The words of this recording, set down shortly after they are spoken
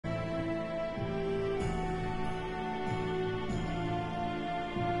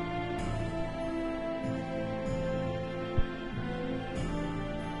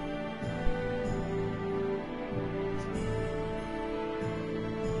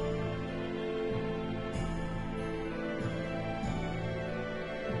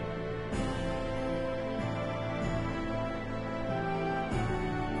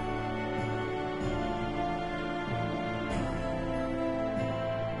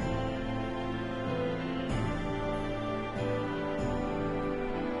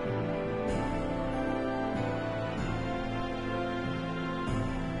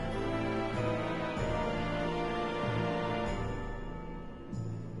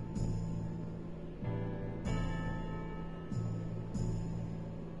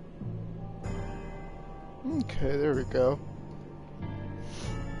Okay, there we go.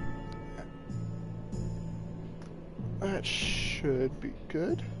 That should be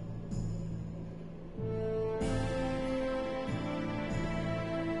good.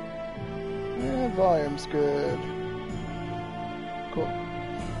 And volume's good. Cool.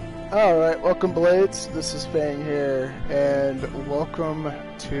 Alright, welcome Blades. This is Fang here, and welcome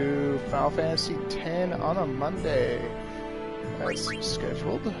to Final Fantasy X on a Monday, as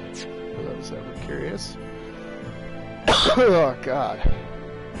scheduled, for those ever curious. Oh god.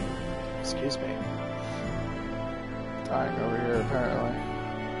 Excuse me. Dying over here, apparently.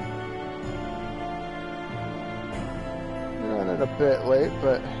 Running a bit late,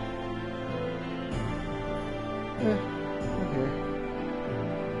 but... I'm here.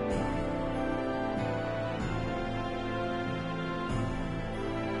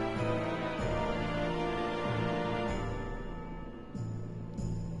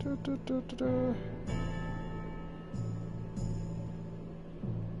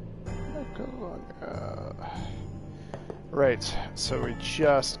 Right, so we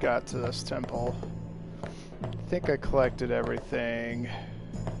just got to this temple. I think I collected everything.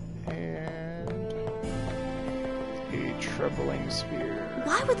 And a troubling sphere.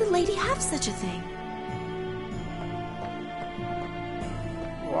 Why would the lady have such a thing?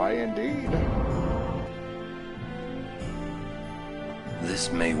 Why indeed?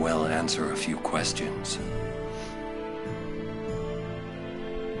 This may well answer a few questions.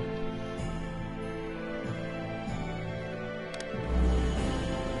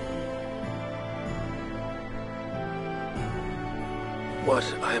 What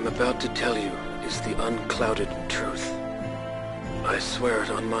I am about to tell you is the unclouded truth. I swear it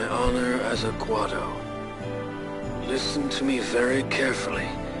on my honor as a Guado. Listen to me very carefully,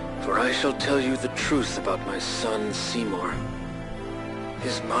 for I shall tell you the truth about my son Seymour.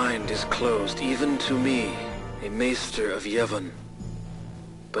 His mind is closed even to me, a maester of Yevon.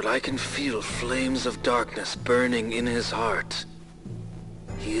 But I can feel flames of darkness burning in his heart.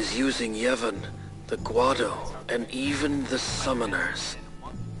 He is using Yevon, the Guado, and even the summoners.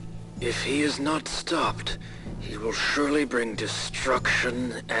 If he is not stopped, he will surely bring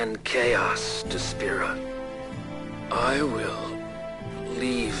destruction and chaos to Spira. I will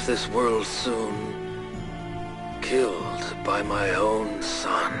leave this world soon, killed by my own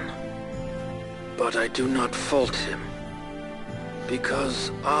son. But I do not fault him, because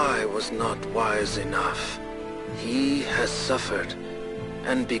I was not wise enough. He has suffered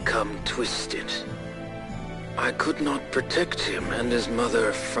and become twisted. I could not protect him and his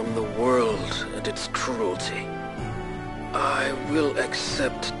mother from the world and its cruelty. I will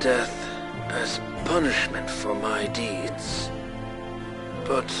accept death as punishment for my deeds.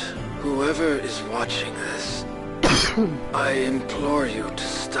 But whoever is watching this, I implore you to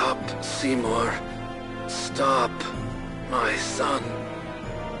stop Seymour. Stop my son.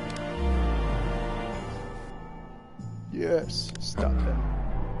 Yes, stop him.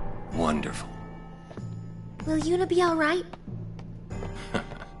 Wonderful. Will Yuna be alright?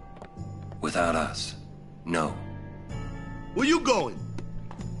 Without us, no. Where you going?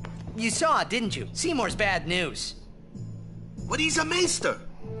 You saw it, didn't you? Seymour's bad news. But he's a maester.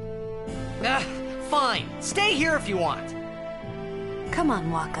 Fine. Stay here if you want. Come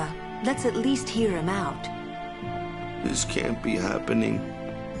on, Waka. Let's at least hear him out. This can't be happening.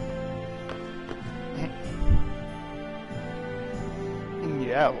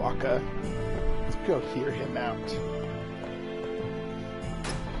 Yeah, Waka. Let's go hear him out.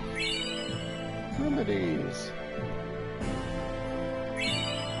 Remedies.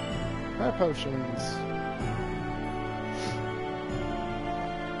 Fire potions.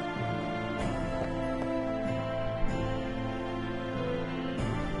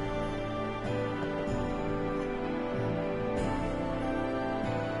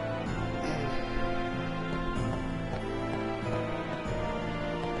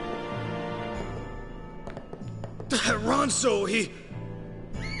 Ronso, he...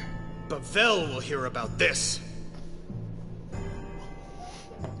 Bavel will hear about this.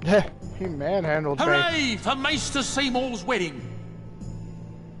 He manhandled me. Hooray for Maester Seymour's wedding!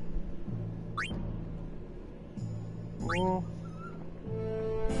 Oh.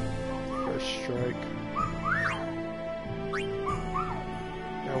 First strike.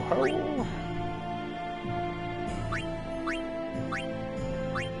 Yo ho!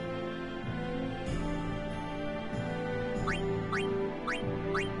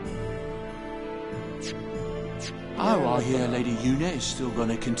 Oh, I hear Lady Yuna is still going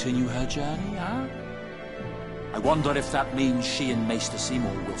to continue her journey, huh? I wonder if that means she and Maester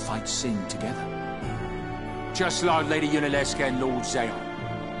Seymour will fight Sin together. Just like Lady Yunalesca and Lord Zayon.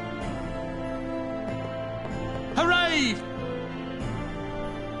 me!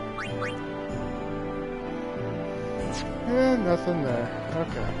 Yeah, nothing there.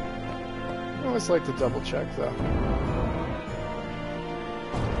 Okay. I always like to double check, though.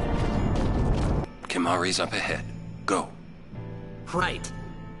 Kimahri's up ahead. Go. Right.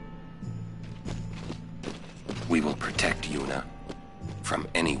 We will protect Yuna from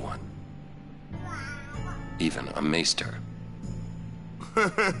anyone. Even a maester.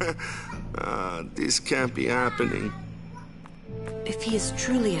 This can't be happening. If he is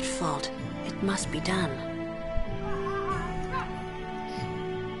truly at fault, it must be done.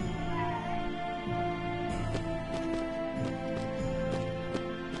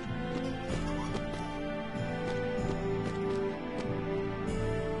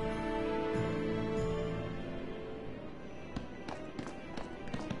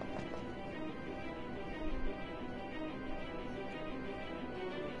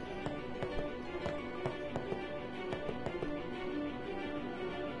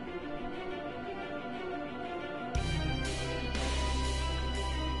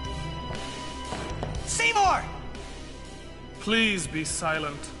 Seymour! Please be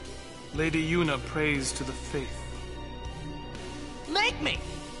silent. Lady Yuna prays to the faith. Make me!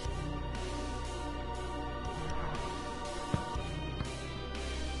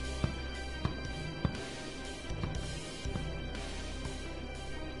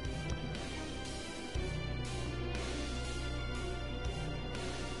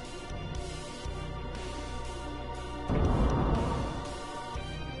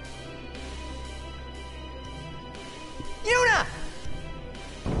 Yuna!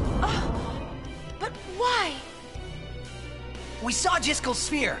 But why? We saw Jiskel's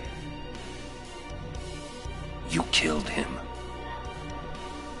sphere. You killed him.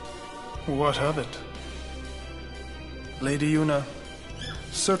 What of it? Lady Yuna,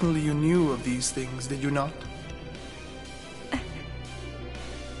 certainly you knew of these things, did you not?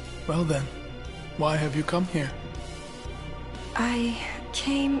 Well then, why have you come here? I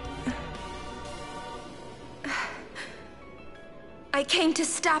came to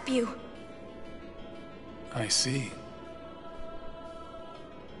stop you. I see.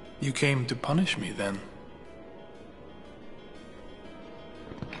 You came to punish me, then?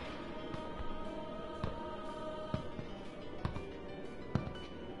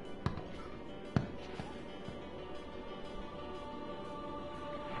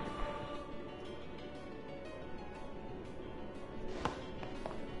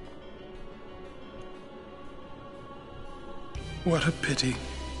 What a pity.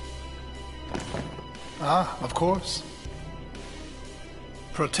 Ah, of course.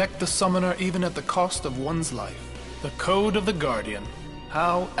 Protect the summoner even at the cost of one's life. The code of the Guardian.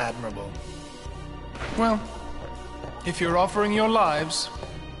 How admirable. Well, if you're offering your lives,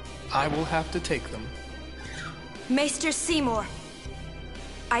 I will have to take them. Maester Seymour,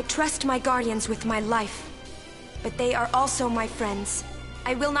 I trust my guardians with my life, but they are also my friends.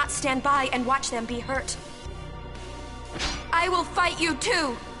 I will not stand by and watch them be hurt. I will fight you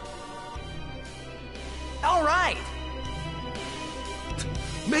too! All right!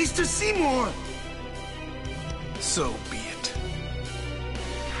 Maester Seymour! So be it.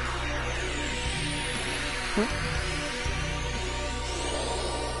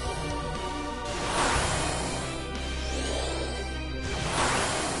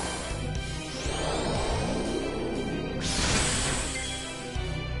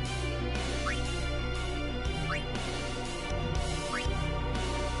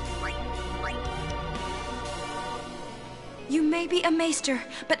 You may be a maester,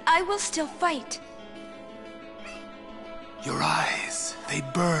 but I will still fight. Your eyes, they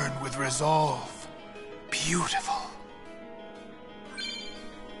burn with resolve. Beautiful.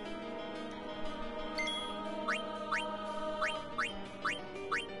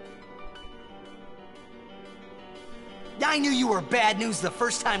 I knew you were bad news the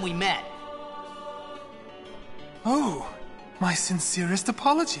first time we met. Oh, my sincerest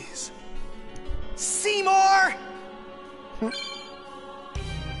apologies. Seymour!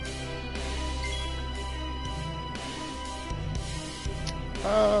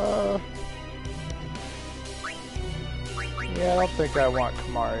 Yeah, I don't think I want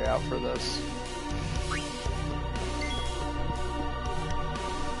Kimahri out for this.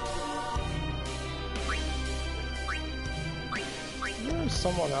 There's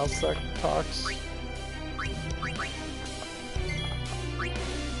someone else that talks.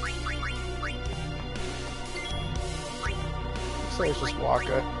 Looks like it's just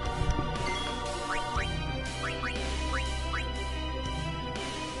Waka.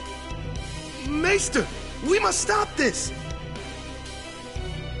 Maester, we must stop this!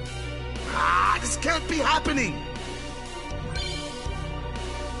 This can't be happening!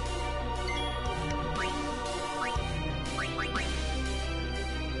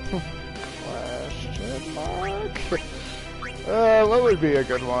 fuck? What would be a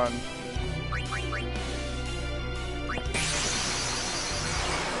good one?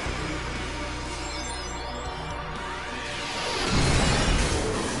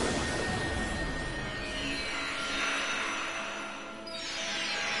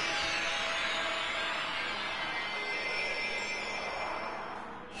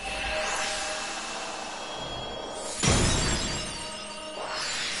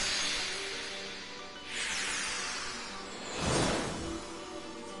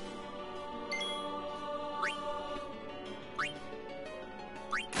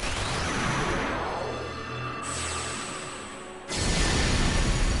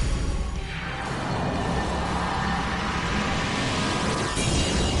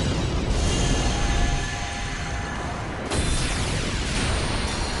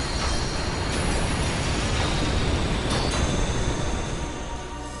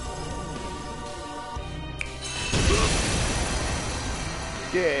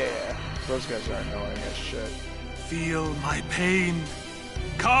 Yeah, those guys are annoying as shit. Feel my pain.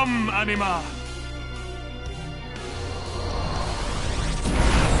 Come, Anima!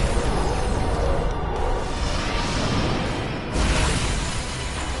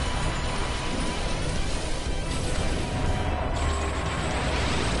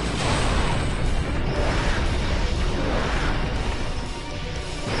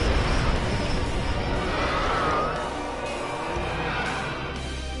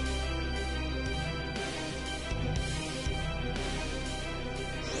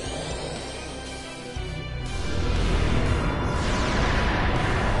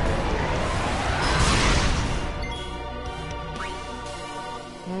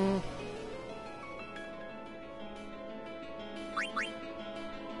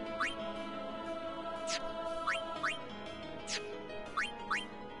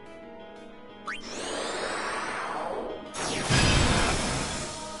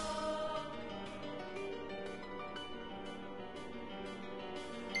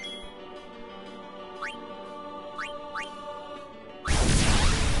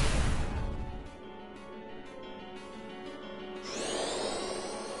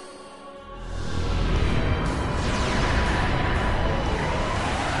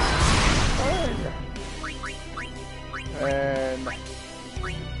 And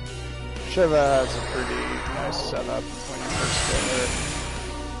Shiva has a pretty nice setup when you first get her.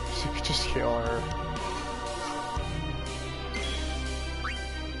 So you could just kill her.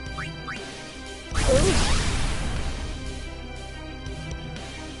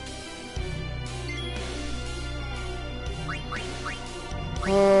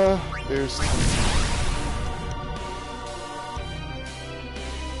 There's...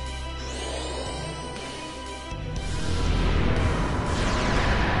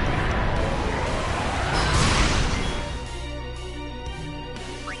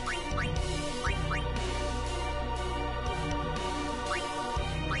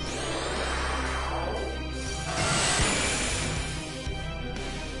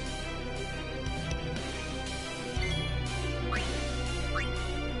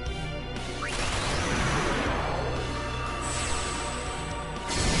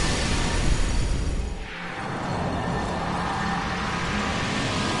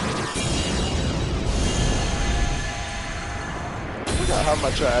 how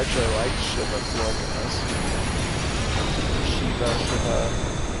much I actually like Shiva's look in this. Shiva,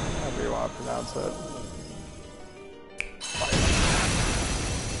 however you want to pronounce it.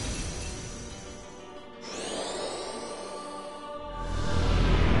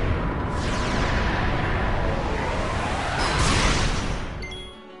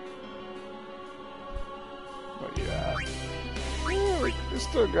 What you at? Yeah, we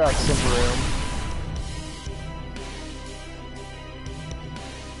still got some room.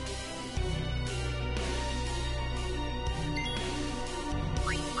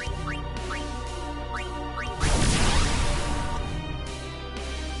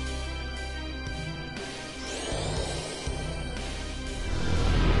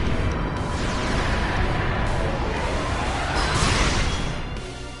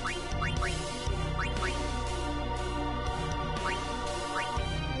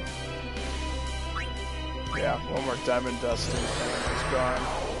 Yeah, one more diamond dust and it's gone.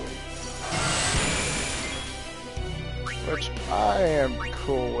 Which I am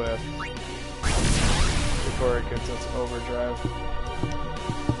cool with before it gets its overdrive.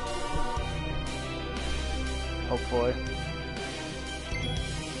 Hopefully.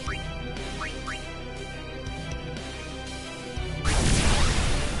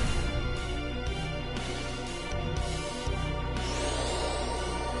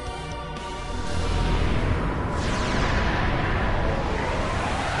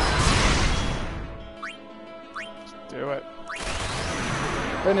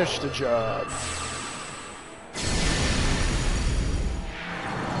 Finish the job.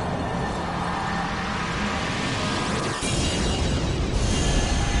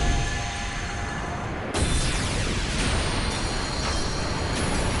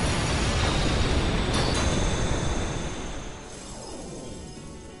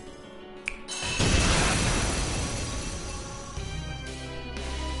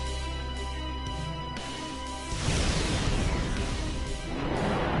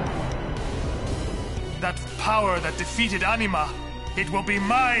 That power that defeated Anima, it will be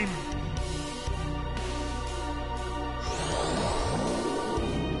mine!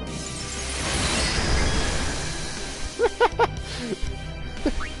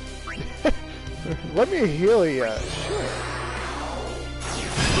 Let me heal you. Shit.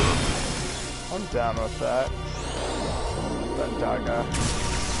 I'm down with that. Daga.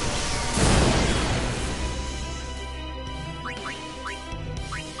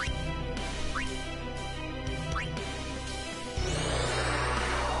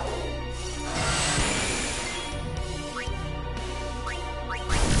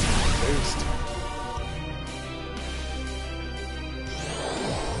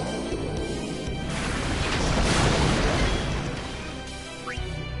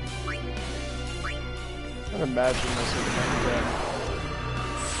 Imagine this would come again.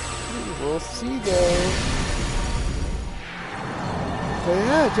 We'll see though. But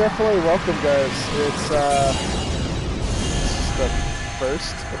yeah, definitely welcome guys. It's the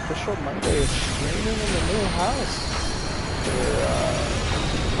first official Monday of streaming in the new house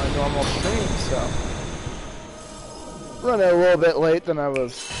for my normal stream, so running a little bit late than I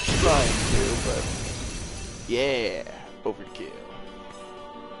was trying to, but yeah, overkill.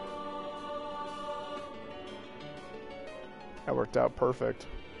 That worked out perfect.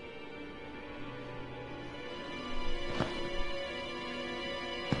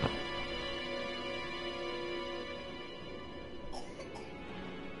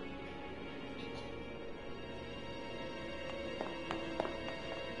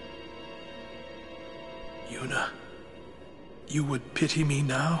 Yuna, you would pity me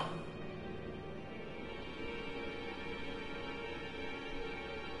now?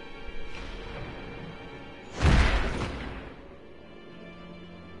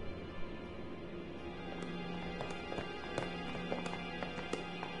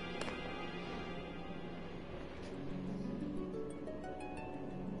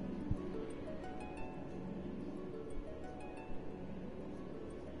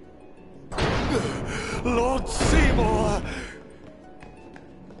 Lord Seymour!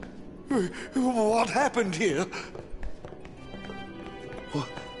 What happened here?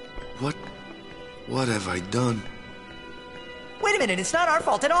 What have I done? Wait a minute, it's not our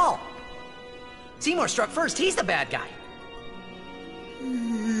fault at all. Seymour struck first, he's the bad guy.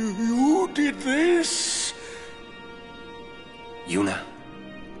 You did this? Yuna,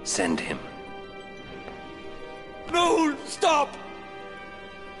 send him. No, stop!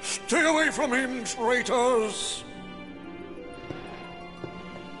 Stay away from him, traitors!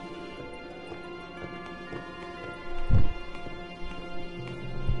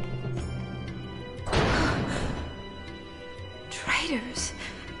 Traitors.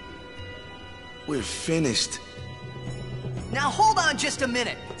 We're finished. Now hold on just a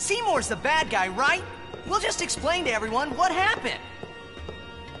minute. Seymour's the bad guy, right? We'll just explain to everyone what happened.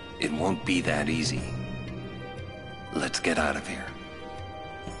 It won't be that easy. Let's get out of here.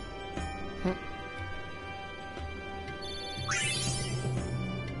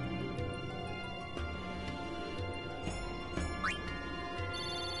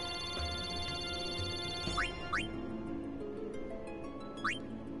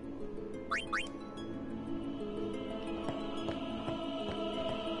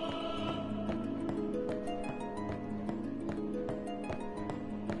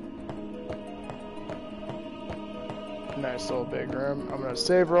 Nice little big room. I'm gonna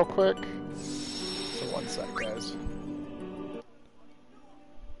save real quick. So one sec, guys.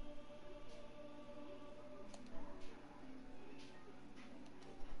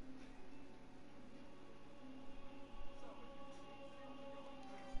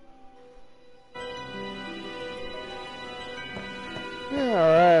 Yeah,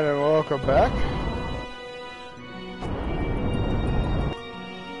 alright, and welcome back.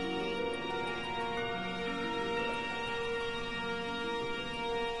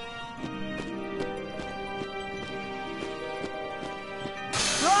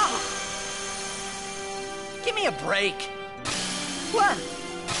 Give me a break. What?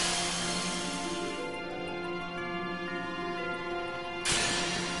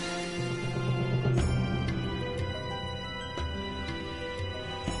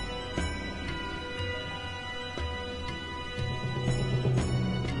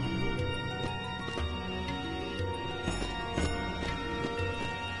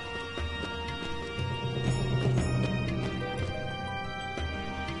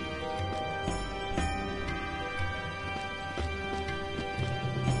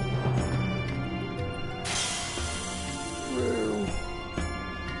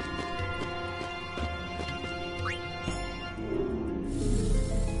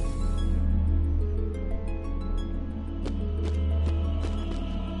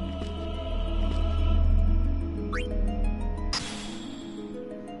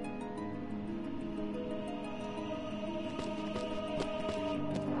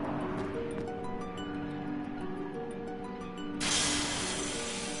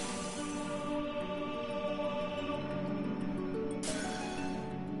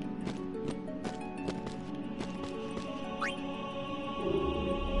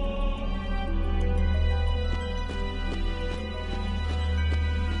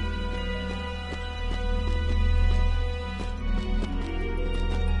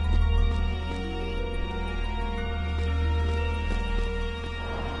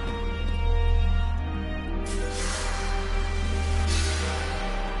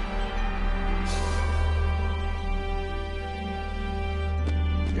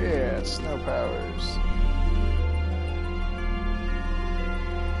 Alright, snow powers.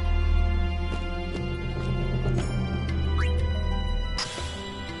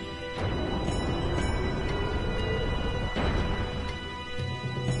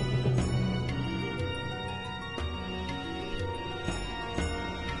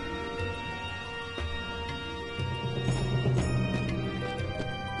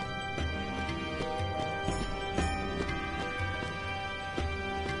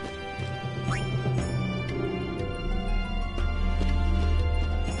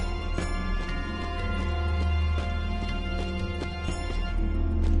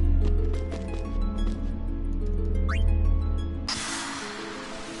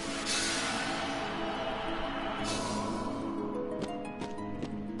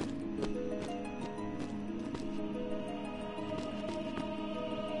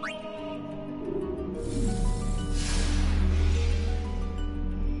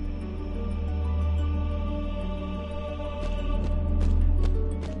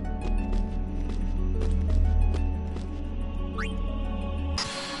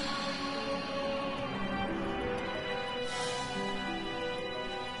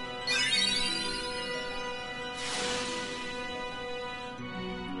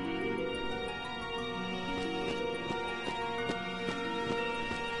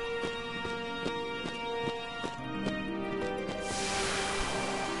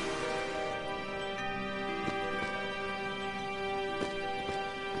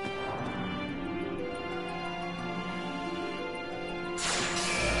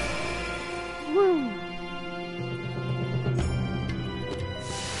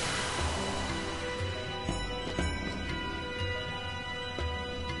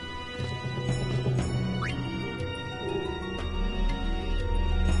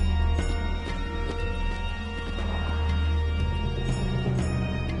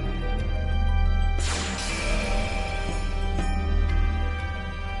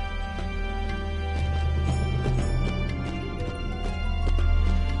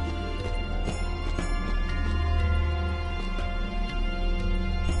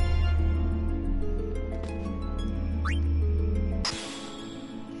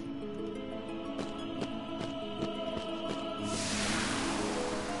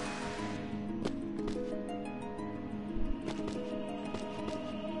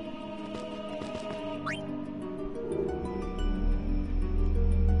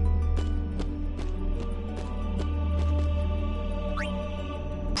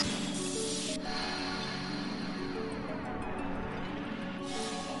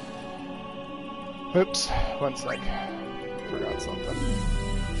 Oops, one sec. Forgot something.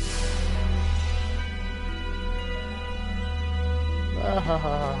 Ah, ha,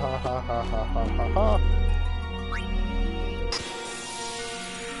 ha, ha, ha, ha, ha, ha, ha, ha.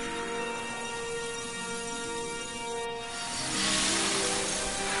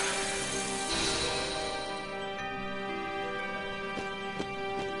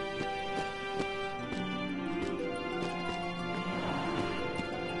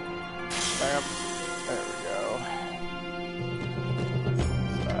 Bam. There we go.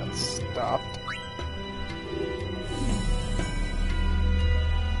 So that stopped.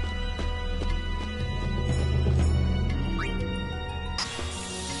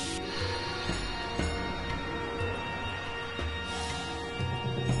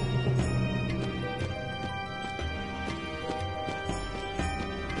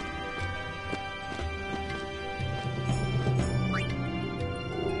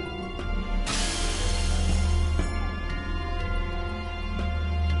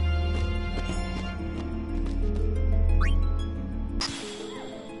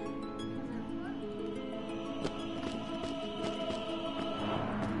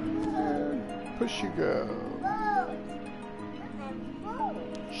 Push you go.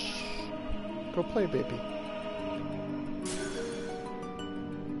 Shh. Go play, baby.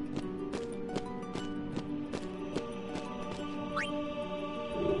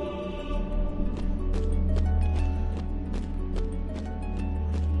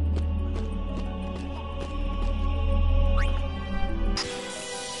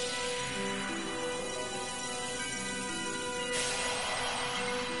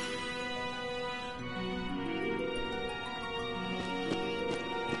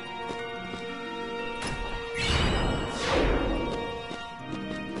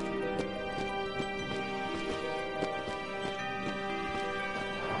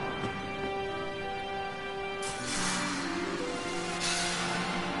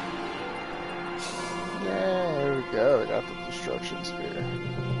 There we go, I got the destruction sphere.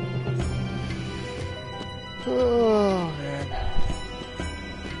 Oh, man.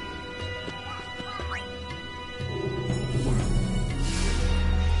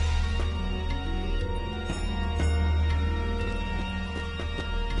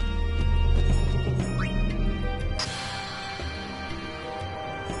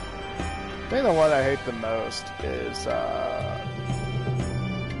 think the one I hate the most is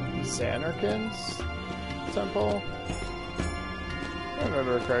Xanarkin's temple. If I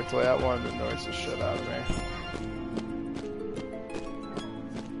remember correctly, that one annoys the shit out of me.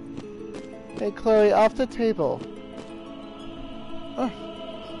 Hey Chloe, off the table. Oh.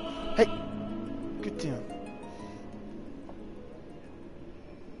 Hey, good deal.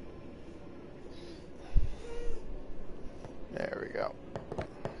 There we go.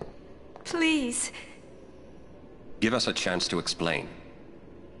 Please. Give us a chance to explain.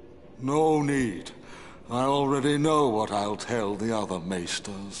 No need. I already know what I'll tell the other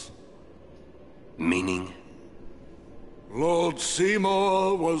maesters. Meaning? Lord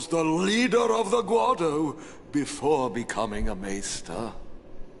Seymour was the leader of the Guado before becoming a maester.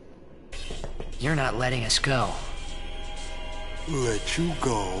 You're not letting us go. Let you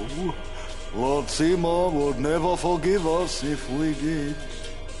go? Lord Seymour would never forgive us if we did.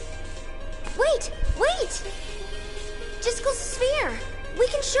 Wait! Wait! Jiskel's sphere! We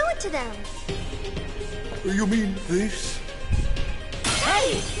can show it to them! You mean this?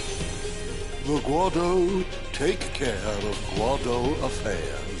 Hey! The Guado take care of Guado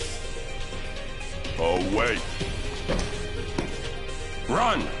affairs. Oh, wait.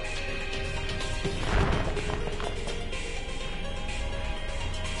 Run!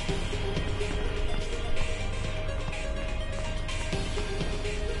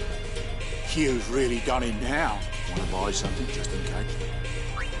 You've really done it now. Want to buy something just in case?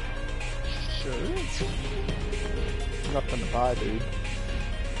 Sure. Nothing to buy, dude.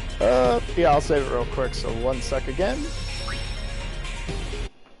 Yeah, I'll save it real quick, so 1 sec again.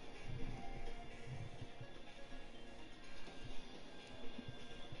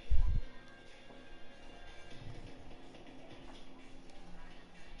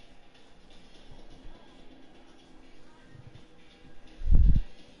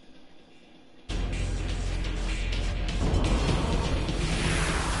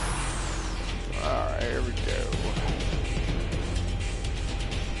 Alright, here we go.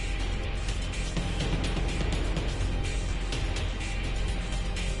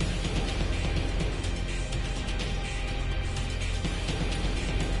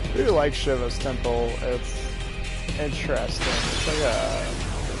 I do like Shiva's temple. It's interesting. It's like a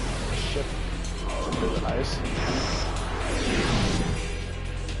ship through the ice.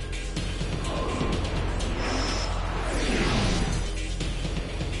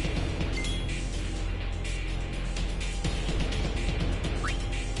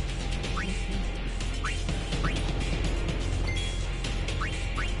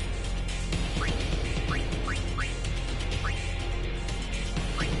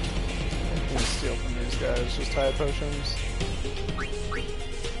 Steal from these guys, just high potions.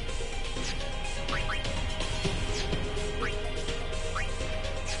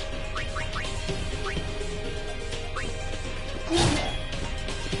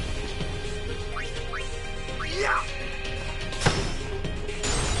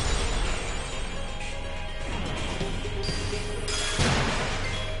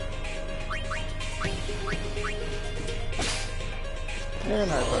 And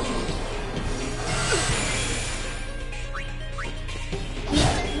high potions.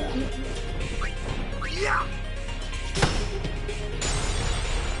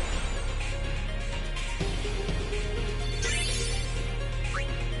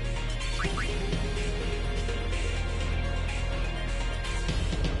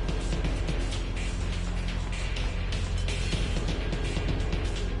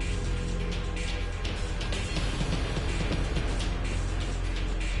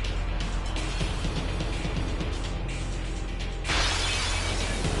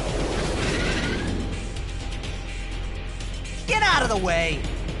 Get out of the way!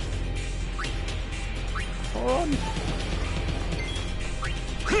 Run.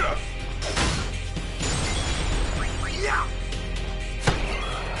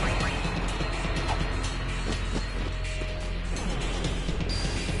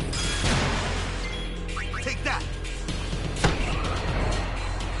 Take that!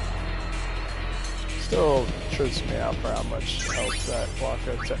 Still trips me out for how much health that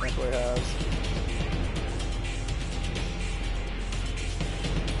Waka technically has.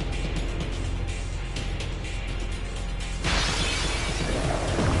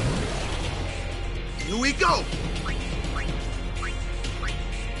 Here we go!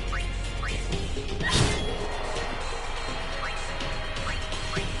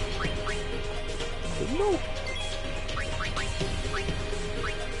 No.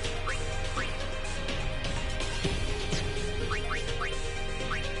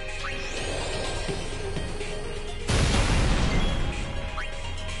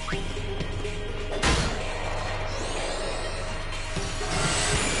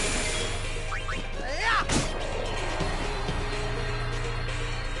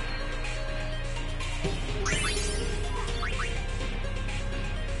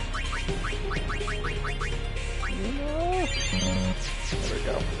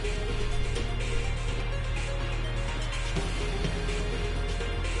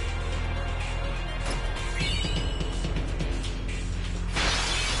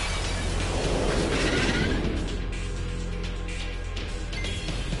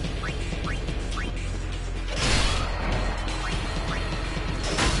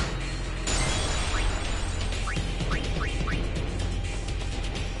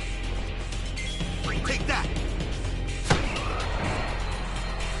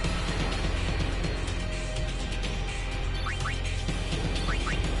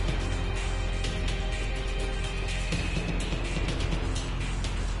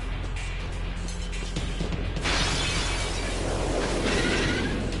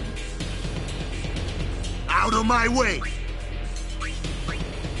 of my way!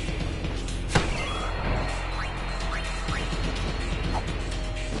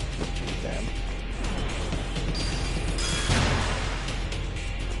 Damn.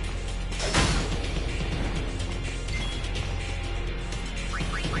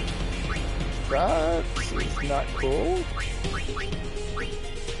 That is not cool.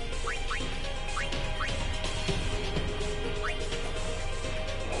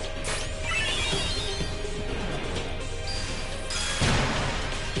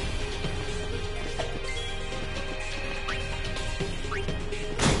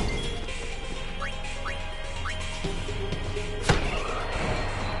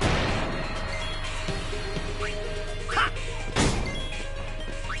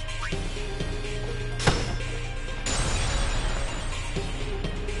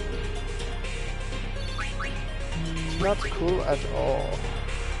 Not cool at all.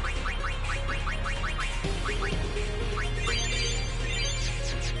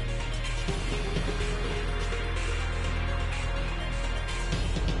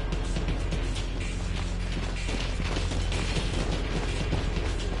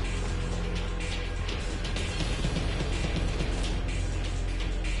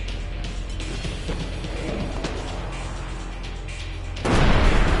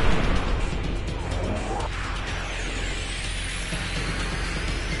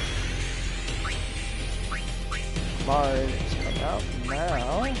 Mario's come out now.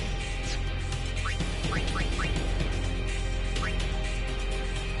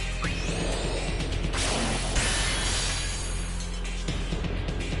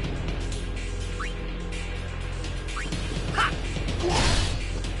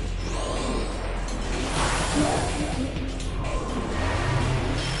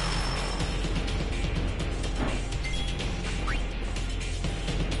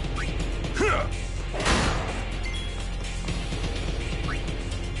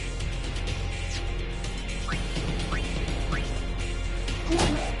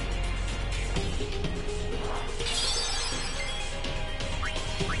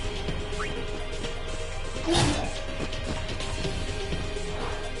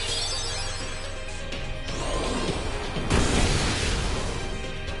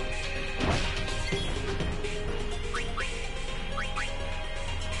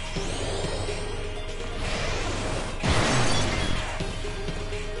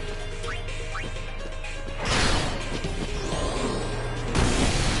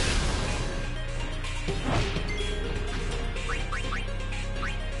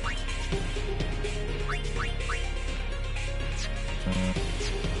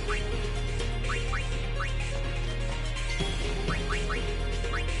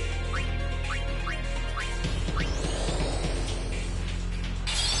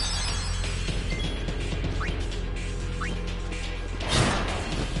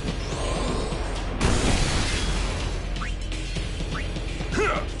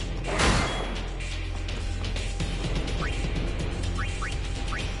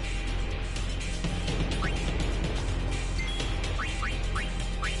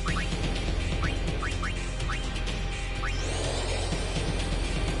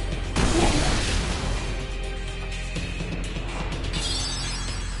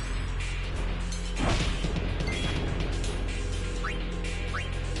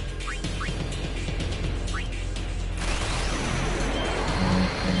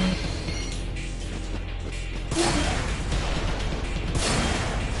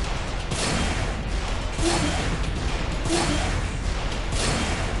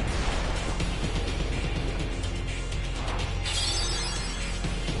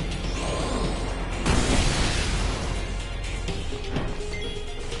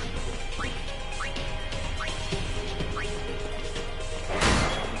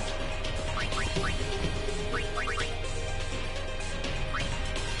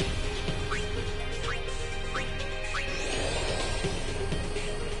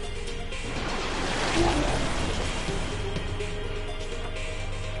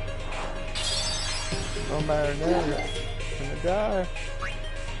 No matter there, you're gonna die.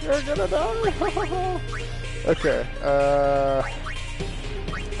 You're gonna die. Okay,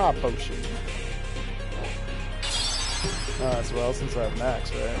 hot potion. As well, since I have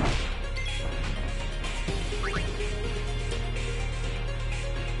max, right?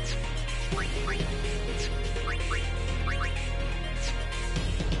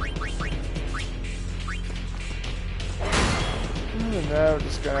 And now we're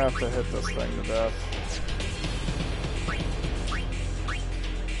just gonna have to hit this thing to death.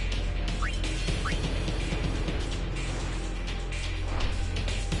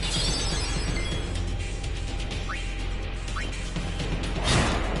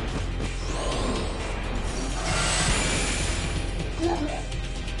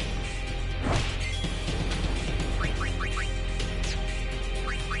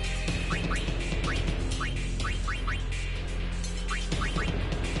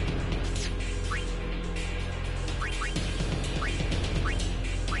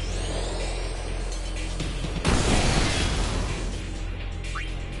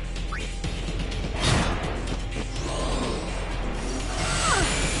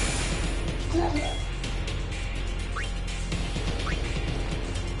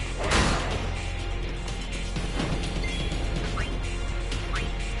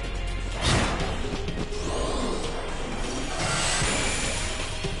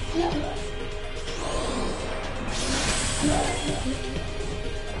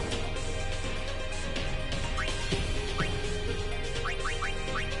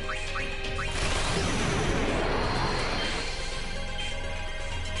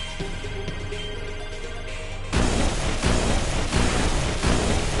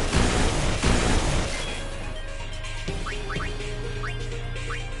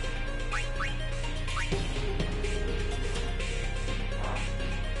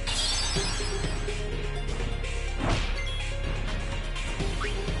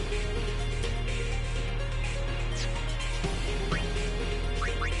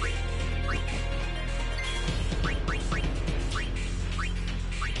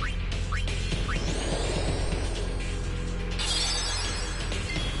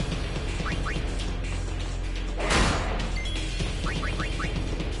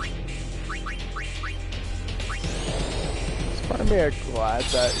 I'm glad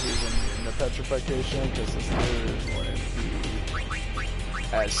that he's in the petrification, because this dude wouldn't be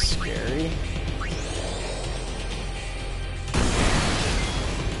as scary.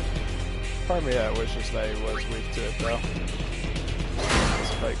 Part of me that wishes that he was weak to it though.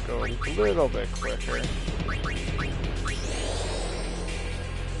 This might go a little bit quicker.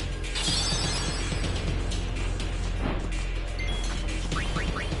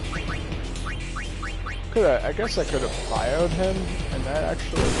 I guess I could have bioed him, and that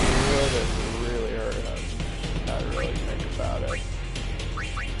actually would have really hurt him. Not really think about it.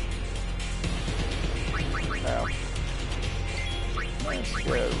 Wow. Nice to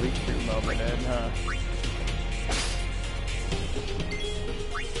get a Riku moment in, huh?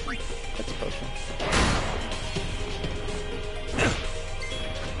 That's a potion.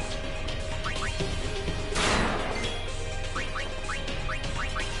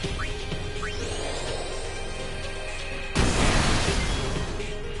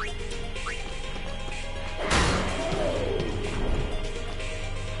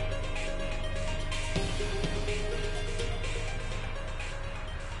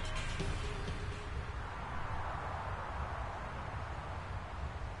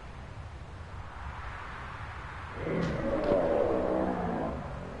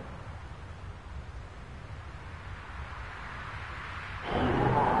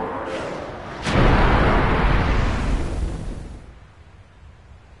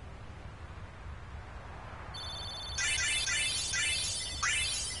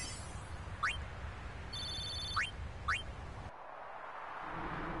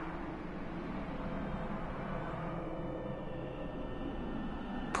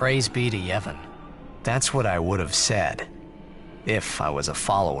 Praise be to Yevon. That's what I would have said, if I was a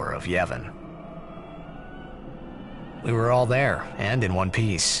follower of Yevon. We were all there, and in one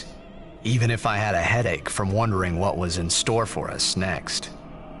piece, even if I had a headache from wondering what was in store for us next.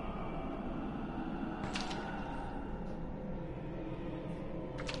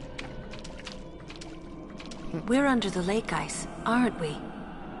 We're under the lake ice, aren't we?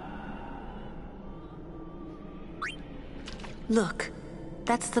 Look,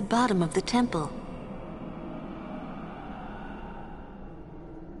 that's the bottom of the temple.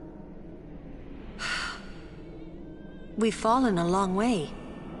 We've fallen a long way.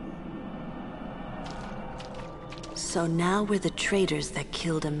 So now we're the traitors that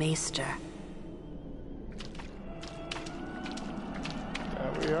killed a maester.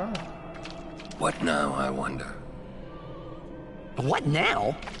 There we are. What now, I wonder? What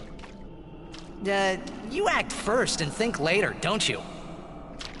now? You act first and think later, don't you?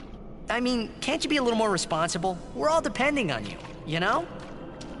 I mean, can't you be a little more responsible? We're all depending on you, you know?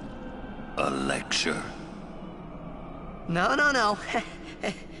 A lecture? No.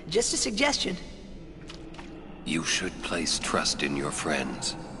 Just a suggestion. You should place trust in your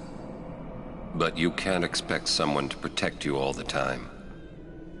friends. But you can't expect someone to protect you all the time.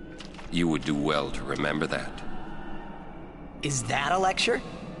 You would do well to remember that. Is that a lecture?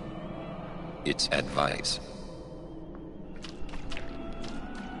 It's advice.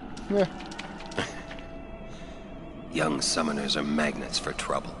 Yeah. Young summoners are magnets for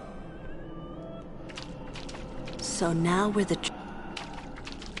trouble. So now we're the...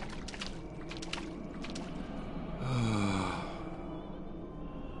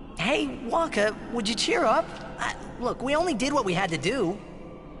 Hey, Wonka, would you cheer up? Look, we only did what we had to do.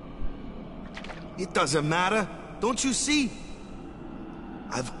 It doesn't matter. Don't you see?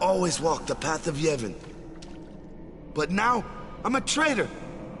 I've always walked the path of Yevon. But now, I'm a traitor.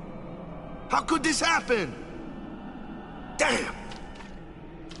 How could this happen? Damn!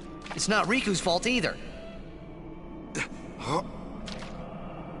 It's not Riku's fault either. Huh?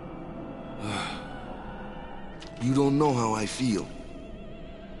 You don't know how I feel.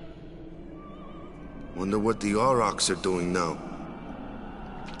 Wonder what the Aurochs are doing now.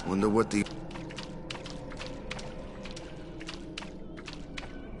 Wonder what the...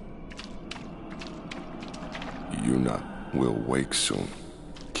 Yuna will wake soon.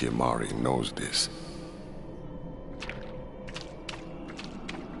 Kimahri knows this.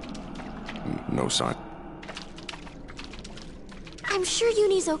 No sign. I'm sure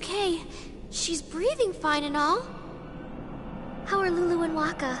Yuni's okay. She's breathing fine and all. How are Lulu and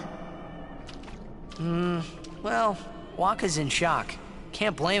Waka? Well, Waka's in shock.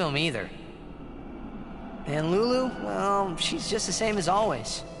 Can't blame him either. And Lulu, well, she's just the same as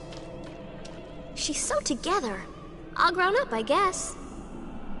always. She's so together. All grown up, I guess.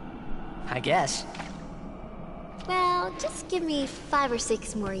 I guess. Well, just give me 5 or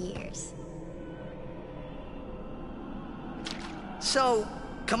 6 more years. So,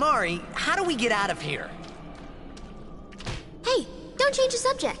 Kimahri, how do we get out of here? Hey, don't change the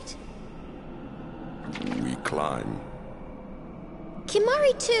subject. We climb.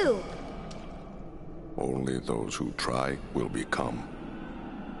 Kimahri too. Only those who try will become.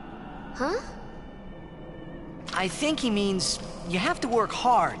 Huh? I think he means you have to work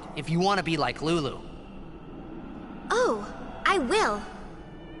hard if you want to be like Lulu. Oh, I will.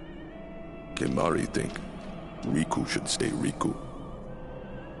 Kimahri think Riku should stay Riku.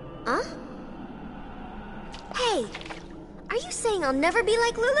 Huh? Hey, are you saying I'll never be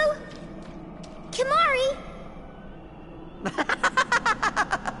like Lulu? Kimahri!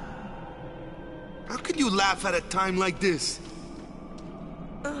 How can you laugh at a time like this?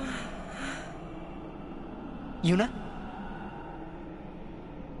 Yuna?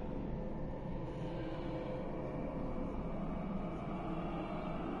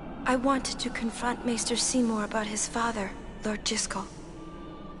 I wanted to confront Maester Seymour about his father, Lord Jyscal.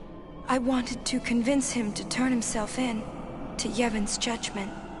 I wanted to convince him to turn himself in to Yevon's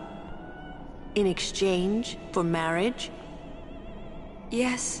judgment. In exchange for marriage?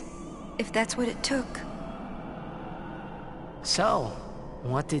 Yes, if that's what it took. So,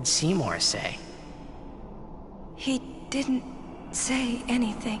 what did Seymour say? He didn't say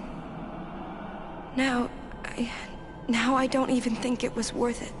anything. Now I don't even think it was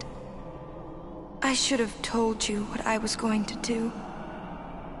worth it. I should have told you what I was going to do.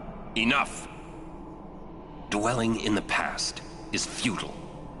 Enough! Dwelling in the past is futile.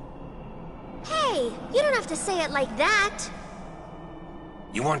 Hey, you don't have to say it like that.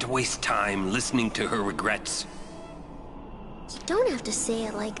 You want to waste time listening to her regrets? You don't have to say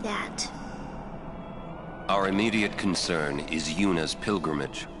it like that. Our immediate concern is Yuna's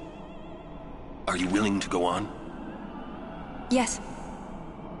pilgrimage. Are you willing to go on? Yes.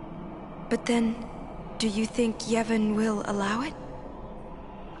 But then, do you think Yevon will allow it?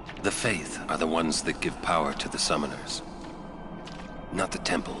 The Faith are the ones that give power to the summoners. Not the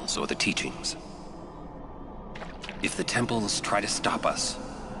temples or the teachings. If the temples try to stop us,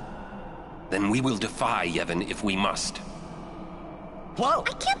 then we will defy Yevon if we must. Whoa!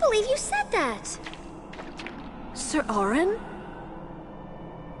 I can't believe you said that! Sir Auron?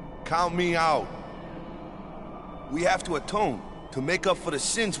 Count me out. We have to atone, to make up for the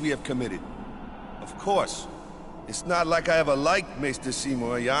sins we have committed. Of course. It's not like I ever liked Maester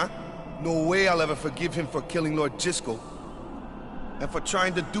Seymour, yeah? No way I'll ever forgive him for killing Lord Jyscal. And for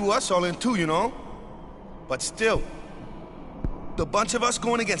trying to do us all in two, you know? But still, the bunch of us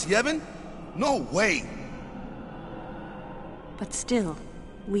going against Yevon? No way! But still,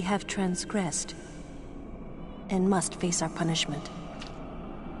 we have transgressed. And must face our punishment.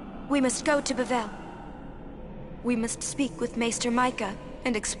 We must go to Bavel. We must speak with Maester Micah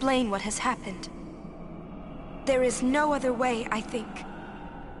and explain what has happened. There is no other way, I think.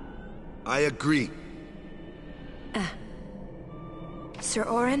 I agree. Sir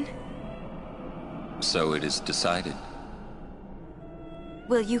Auron? So it is decided.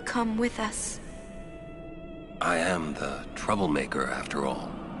 Will you come with us? I am the troublemaker, after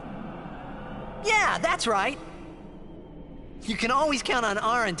all. Yeah, that's right! You can always count on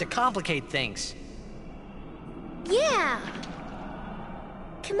Auron to complicate things. Yeah!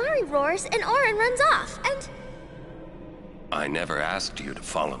 Kimahri roars and Auron runs off, and... I never asked you to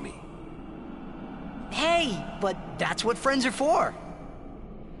follow me. Hey, but that's what friends are for.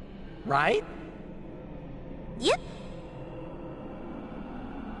 Right? Yep.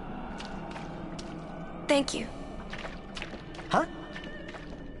 Thank you. Huh?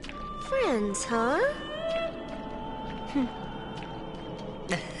 Friends, huh?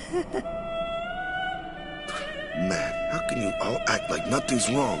 Man, how can you all act like nothing's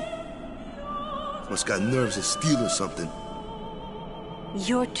wrong? Must got nerves of steel or something.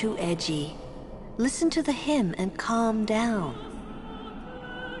 You're too edgy. Listen to the hymn and calm down.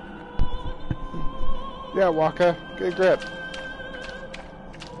 Yeah, Waka, good grip.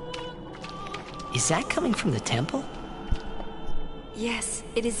 Is that coming from the temple? Yes,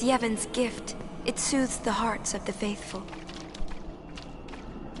 it is Yevon's gift. It soothes the hearts of the faithful.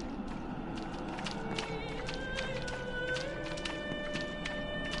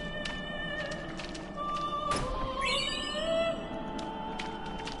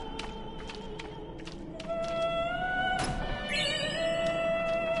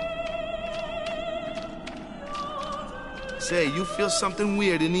 Say, you feel something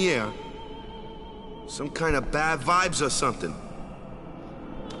weird in the air? Some kind of bad vibes or something?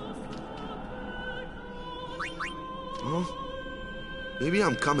 Huh? Maybe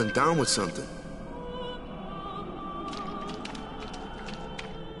I'm coming down with something.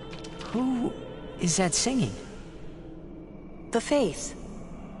 Who is that singing? The Faith.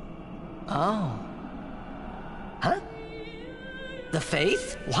 Oh. Huh? The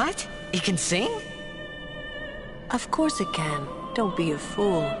Faith? What? It can sing? Of course it can. Don't be a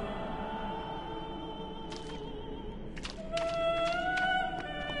fool.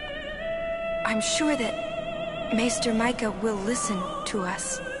 I'm sure that Maester Micah will listen to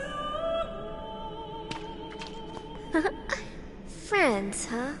us. Friends,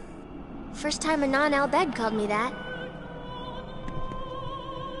 huh? First time a non-Albed called me that.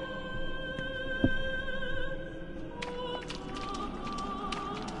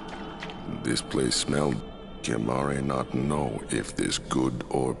 This place smelled. Jamari not know if this good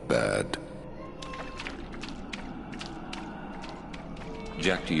or bad.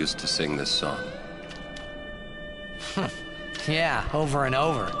 Jack used to sing this song. Yeah, over and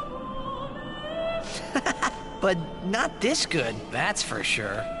over. But not this good, that's for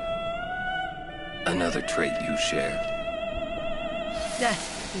sure. Another trait you share.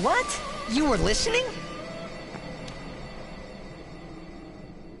 What? You were listening?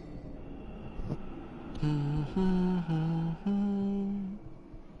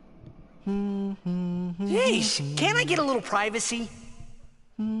 Jeez, can't I get a little privacy?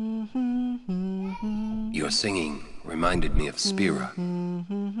 Your singing reminded me of Spira.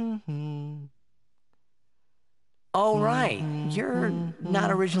 Oh, right. You're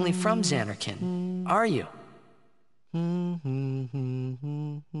not originally from Xanarkand, are you?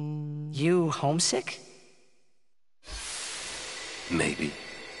 You homesick? Maybe.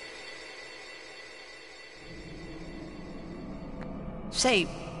 Say,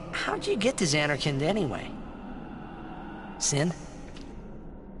 how'd you get to Xanarkand anyway? Sin?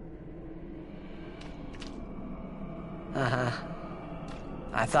 Uh-huh.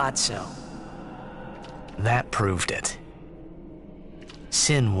 I thought so. That proved it.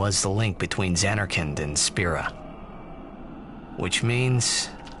 Sin was the link between Xanarkand and Spira. Which means,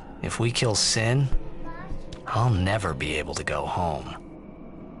 if we kill Sin, I'll never be able to go home.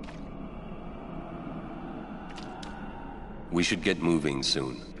 We should get moving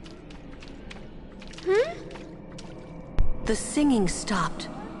soon. The singing stopped.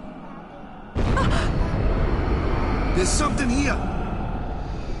 There's something here!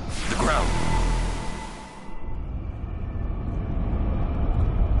 The ground!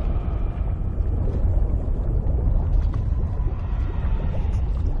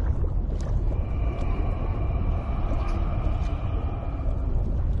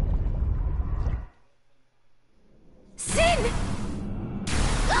 Sin!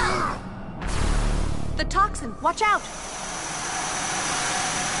 The toxin! Watch out!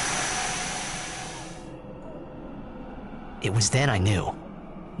 It was then I knew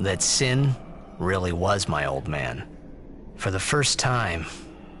that Sin really was my old man. For the first time,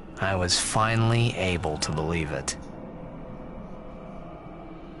 I was finally able to believe it.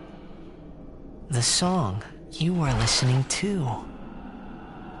 The song you were listening to.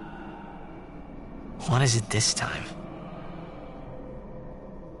 What is it this time?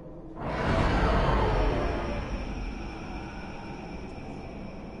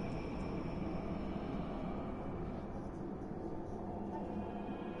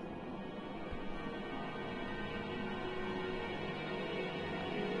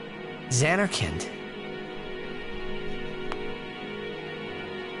 Xanarkand.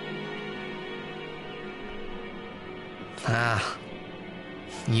 Ah,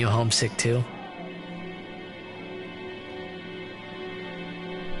 you homesick too?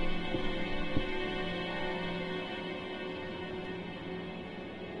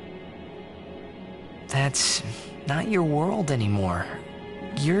 That's not your world anymore.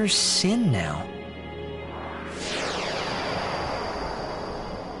 You're Sin now.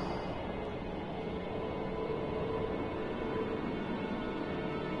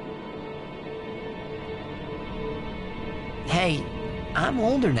 Hey, I'm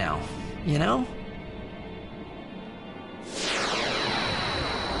older now, you know?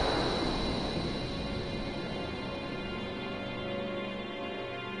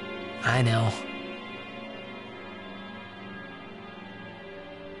 I know.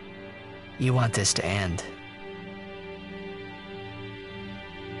 You want this to end.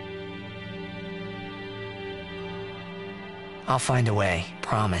 I'll find a way,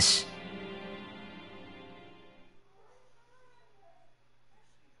 promise.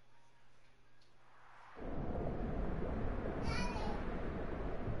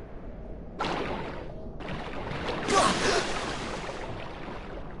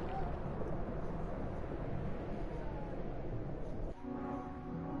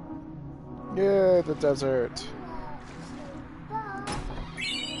 Yeah, the desert.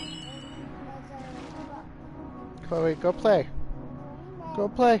 Chloe, go play. Go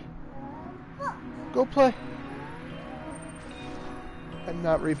play. Go play. I'm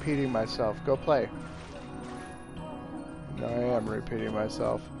not repeating myself. Go play. No, I am repeating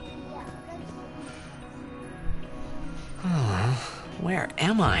myself. Where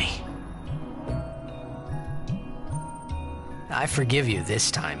am I? I forgive you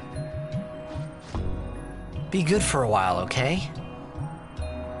this time. Be good for a while, okay?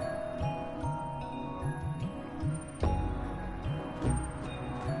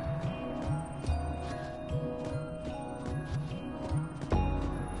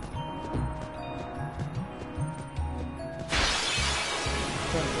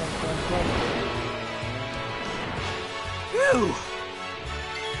 Phew!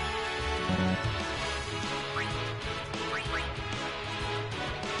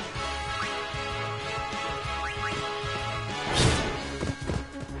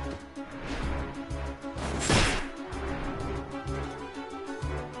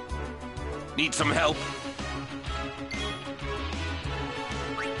 Need some help?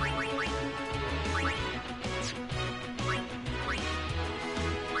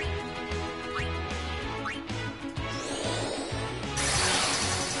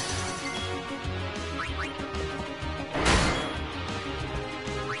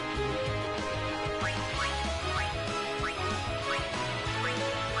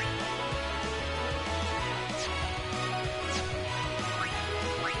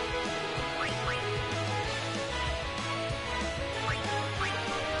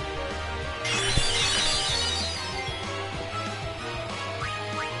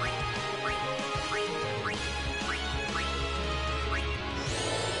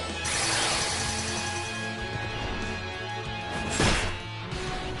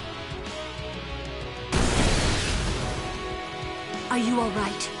 Are you all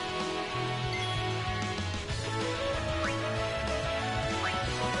right?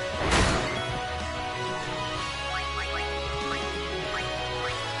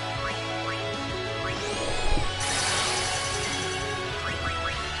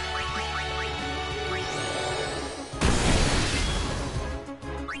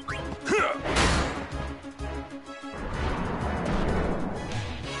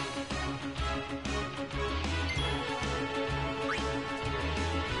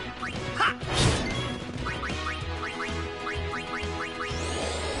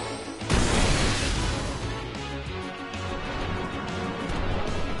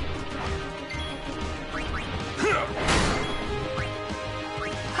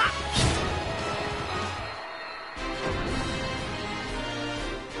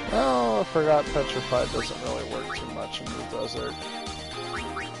 Oh, I forgot Petrified doesn't really work too much in the desert.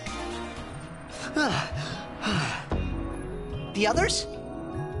 The others?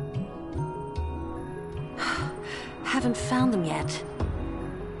 Haven't found them yet.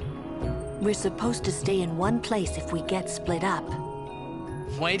 We're supposed to stay in one place if we get split up.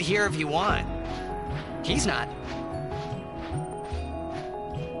 Wait here if you want. He's not.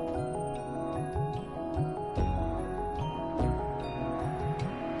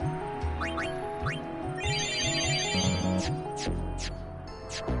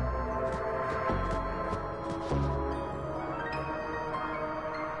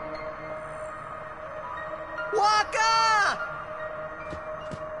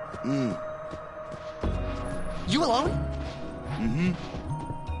 You alone? Mm-hmm.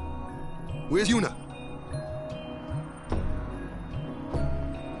 Where's Yuna?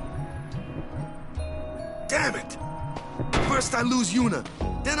 Damn it! First I lose Yuna,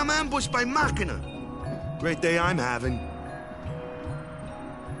 then I'm ambushed by Machina. Great day I'm having.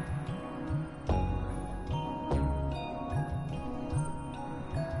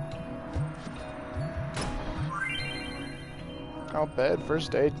 Not bad.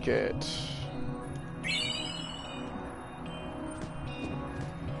 First aid kit.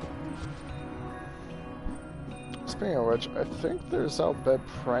 Speaking of which, I think there's Al-Bhed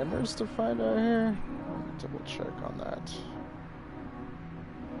primers to find out here. Let me double check on that.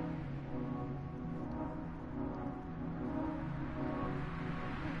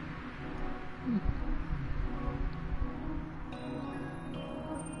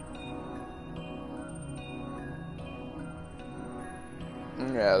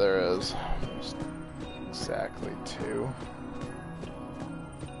 Yeah, there is. Just exactly 2.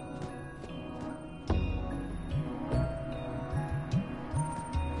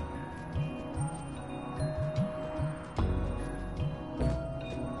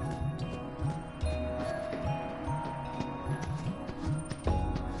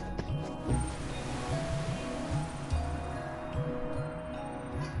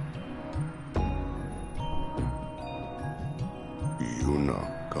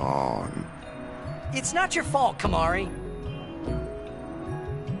 Yuna gone. It's not your fault, Kamari.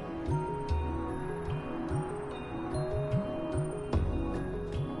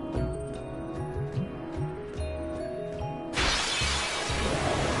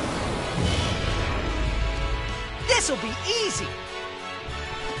 This'll be easy.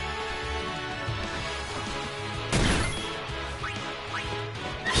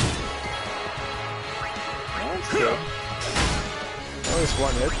 That's good. At least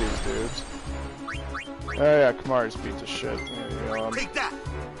one hit these dudes. Oh yeah, Kamari's beat the shit. There you go. Take that!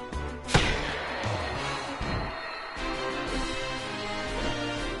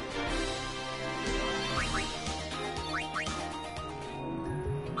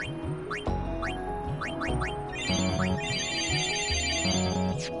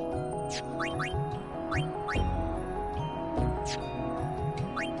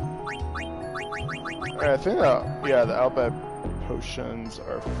 Alright, I think yeah, the Albed potions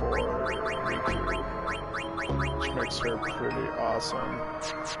are for Riku, which makes her pretty awesome.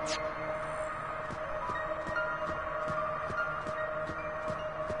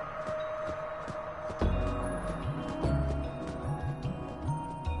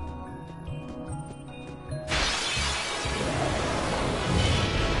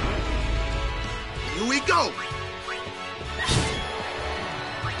 Here we go!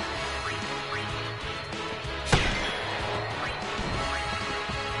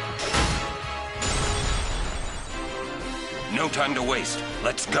 No time to waste.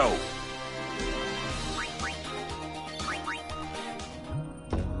 Let's go.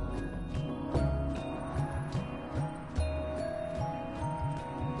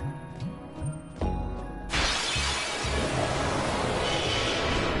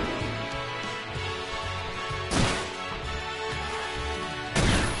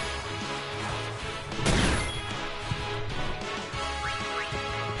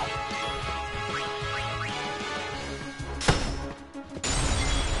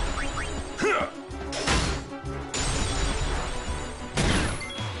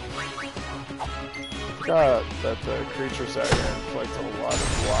 Forgot that the creatures out here inflict a lot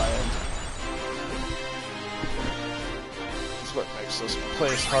of blind. That's what makes this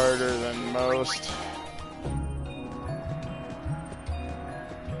place harder than most.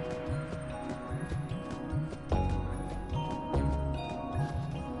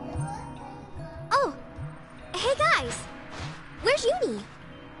 Oh! Hey guys! Where's Uni?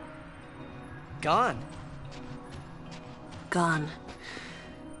 Gone. Gone.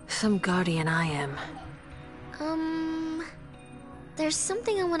 Some guardian I am. There's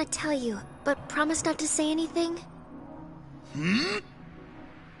something I want to tell you, but promise not to say anything.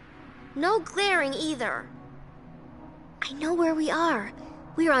 No glaring either. I know where we are.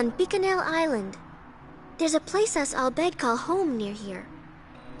 We're on Bikanel Island. There's a place us Albed call home near here.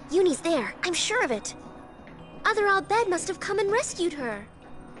 Uni's there, I'm sure of it. Other Albed must have come and rescued her.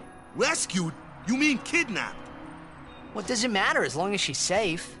 Rescued? You mean kidnapped? What does it matter as long as she's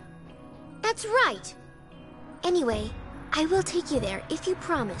safe? That's right. Anyway, I will take you there if you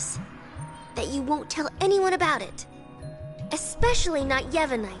promise that you won't tell anyone about it. Especially not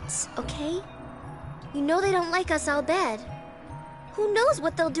Yevonites, okay? You know they don't like us, Albed. Who knows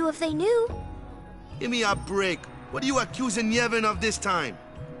what they'll do if they knew? Give me a break. What are you accusing Yevon of this time?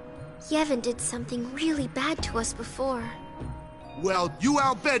 Yevon did something really bad to us before. Well, you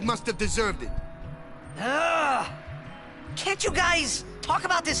Albed must have deserved it. Ugh! Can't you guys talk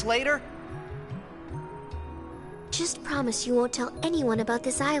about this later? Just promise you won't tell anyone about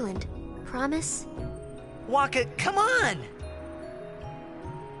this island. Promise? Waka, come on!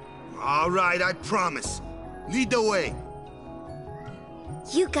 All right, I promise. Lead the way.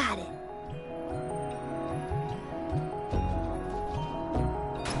 You got it.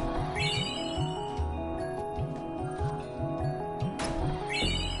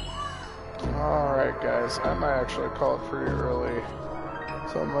 Alright guys, I might actually call it pretty early.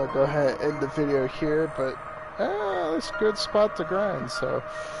 So I'm gonna go ahead and end the video here, but it's a good spot to grind, so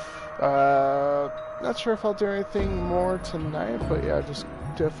not sure if I'll do anything more tonight, but yeah, just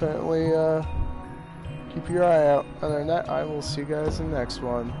definitely keep your eye out. Other than that, I will see you guys in the next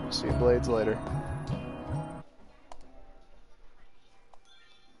one. See you Blades later.